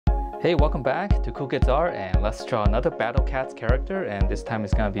Hey, welcome back to Cool Kids Art, and let's draw another Battle Cats character, and this time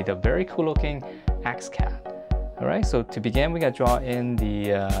it's gonna be the very cool looking Axe Cat. Alright, so to begin we gotta draw in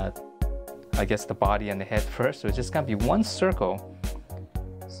the, I guess the body and the head first, so it's just gonna be one circle.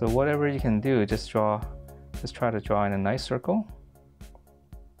 So whatever you can do, just try to draw in a nice circle.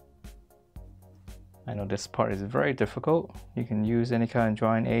 I know this part is very difficult. You can use any kind of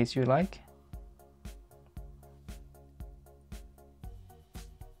drawing aids you like.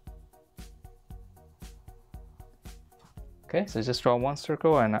 Okay, so just draw one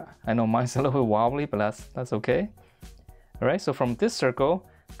circle, and I know mine's a little bit wobbly, but that's okay. All right, so from this circle,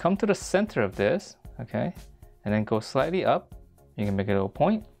 come to the center of this, okay, and then go slightly up. You can make a little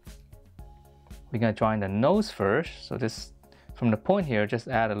point. We're gonna draw in the nose first, so this from the point here, just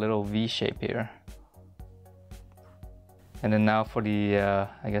add a little V shape here. And then now for the,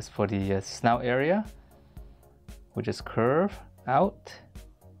 I guess for the snout area, we'll just curve out,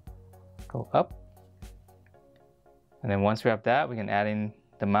 go up. And then once we have that, we can add in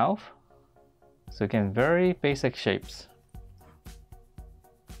the mouth. So again, very basic shapes.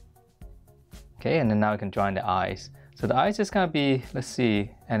 Okay, and then now we can draw in the eyes. So the eyes is gonna be, let's see,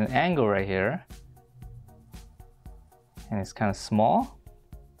 at an angle right here. And it's kind of small.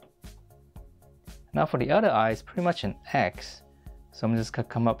 Now for the other eye, it's pretty much an X. So I'm just gonna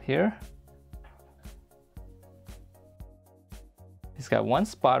come up here. It's got one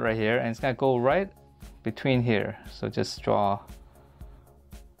spot right here, and it's gonna go right between here. So just draw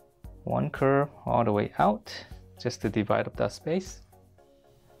one curve all the way out, just to divide up that space.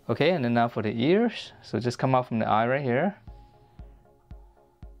 Okay, and then now for the ears. So just come out from the eye right here.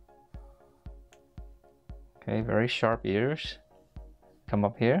 Okay, very sharp ears. Come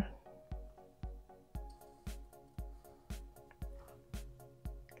up here.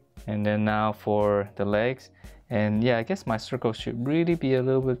 And then now for the legs. And yeah, I guess my circle should really be a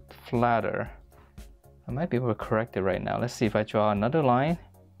little bit flatter. I might be able to correct it right now. Let's see if I draw another line.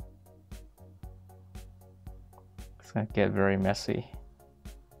 It's gonna get very messy.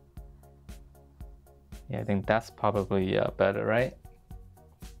 Yeah, I think that's probably better, right?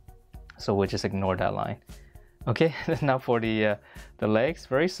 So we'll just ignore that line. Okay, now for the legs,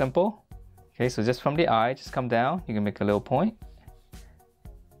 very simple. Okay, so just from the eye, just come down. You can make a little point.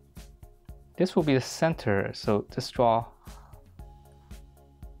 This will be the center, so just draw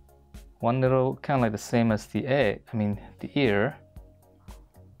one little, kind of like the same as the the ear.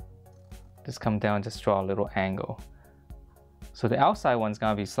 Just come down, just draw a little angle. So the outside one's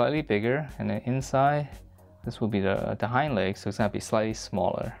gonna be slightly bigger, and then inside, this will be the hind leg, so it's gonna be slightly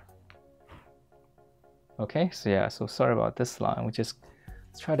smaller. Okay, so yeah, so sorry about this line. Let's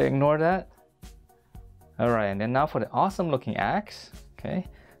try to ignore that. All right, and then now for the awesome looking axe. Okay,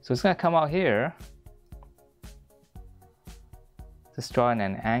 so it's gonna come out here. Just draw in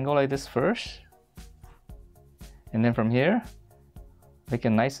an angle like this first. And then from here, make it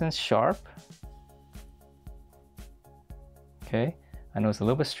nice and sharp. Okay, I know it's a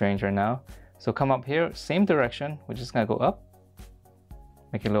little bit strange right now. So come up here, same direction. We're just gonna go up,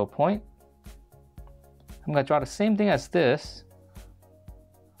 make a little point. I'm gonna draw the same thing as this,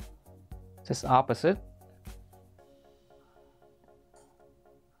 just opposite.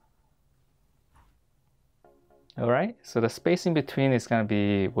 Alright, so the spacing between is going to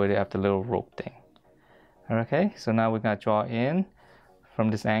be where they have the little rope thing. Okay, so now we're going to draw in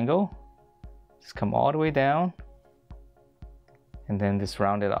from this angle. Just come all the way down. And then just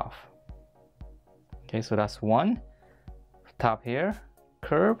round it off. Okay, so that's one. Top here,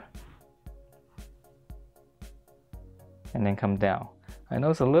 curve. And then come down. I know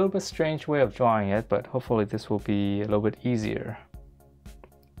it's a little bit strange way of drawing it, but hopefully this will be a little bit easier.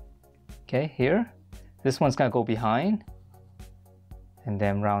 Okay, here. This one's gonna go behind, and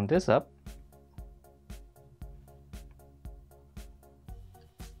then round this up.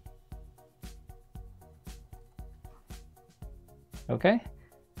 Okay,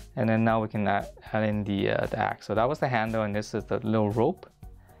 and then now we can add in the axe. So that was the handle, and this is the little rope.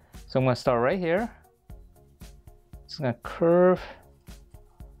 So I'm gonna start right here. Just gonna curve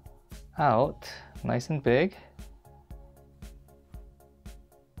out, nice and big.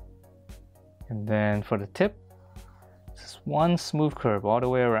 And then for the tip, just one smooth curve all the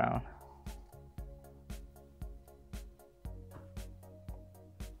way around.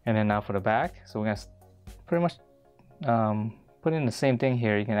 And then now for the back, so we're gonna pretty much put in the same thing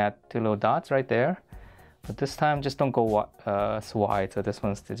here. You can add two little dots right there, but this time just don't go so wide. So this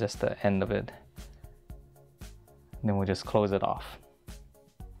one's just the end of it. And then we'll just close it off.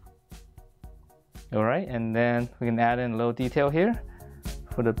 All right, and then we can add in a little detail here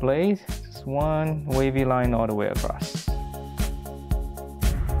for the blade. One wavy line all the way across.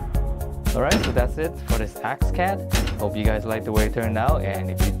 Alright, so that's it for this Axe Cat. Hope you guys like the way it turned out,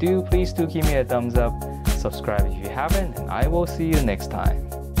 and if you do, please do give me a thumbs up, subscribe if you haven't, and I will see you next time.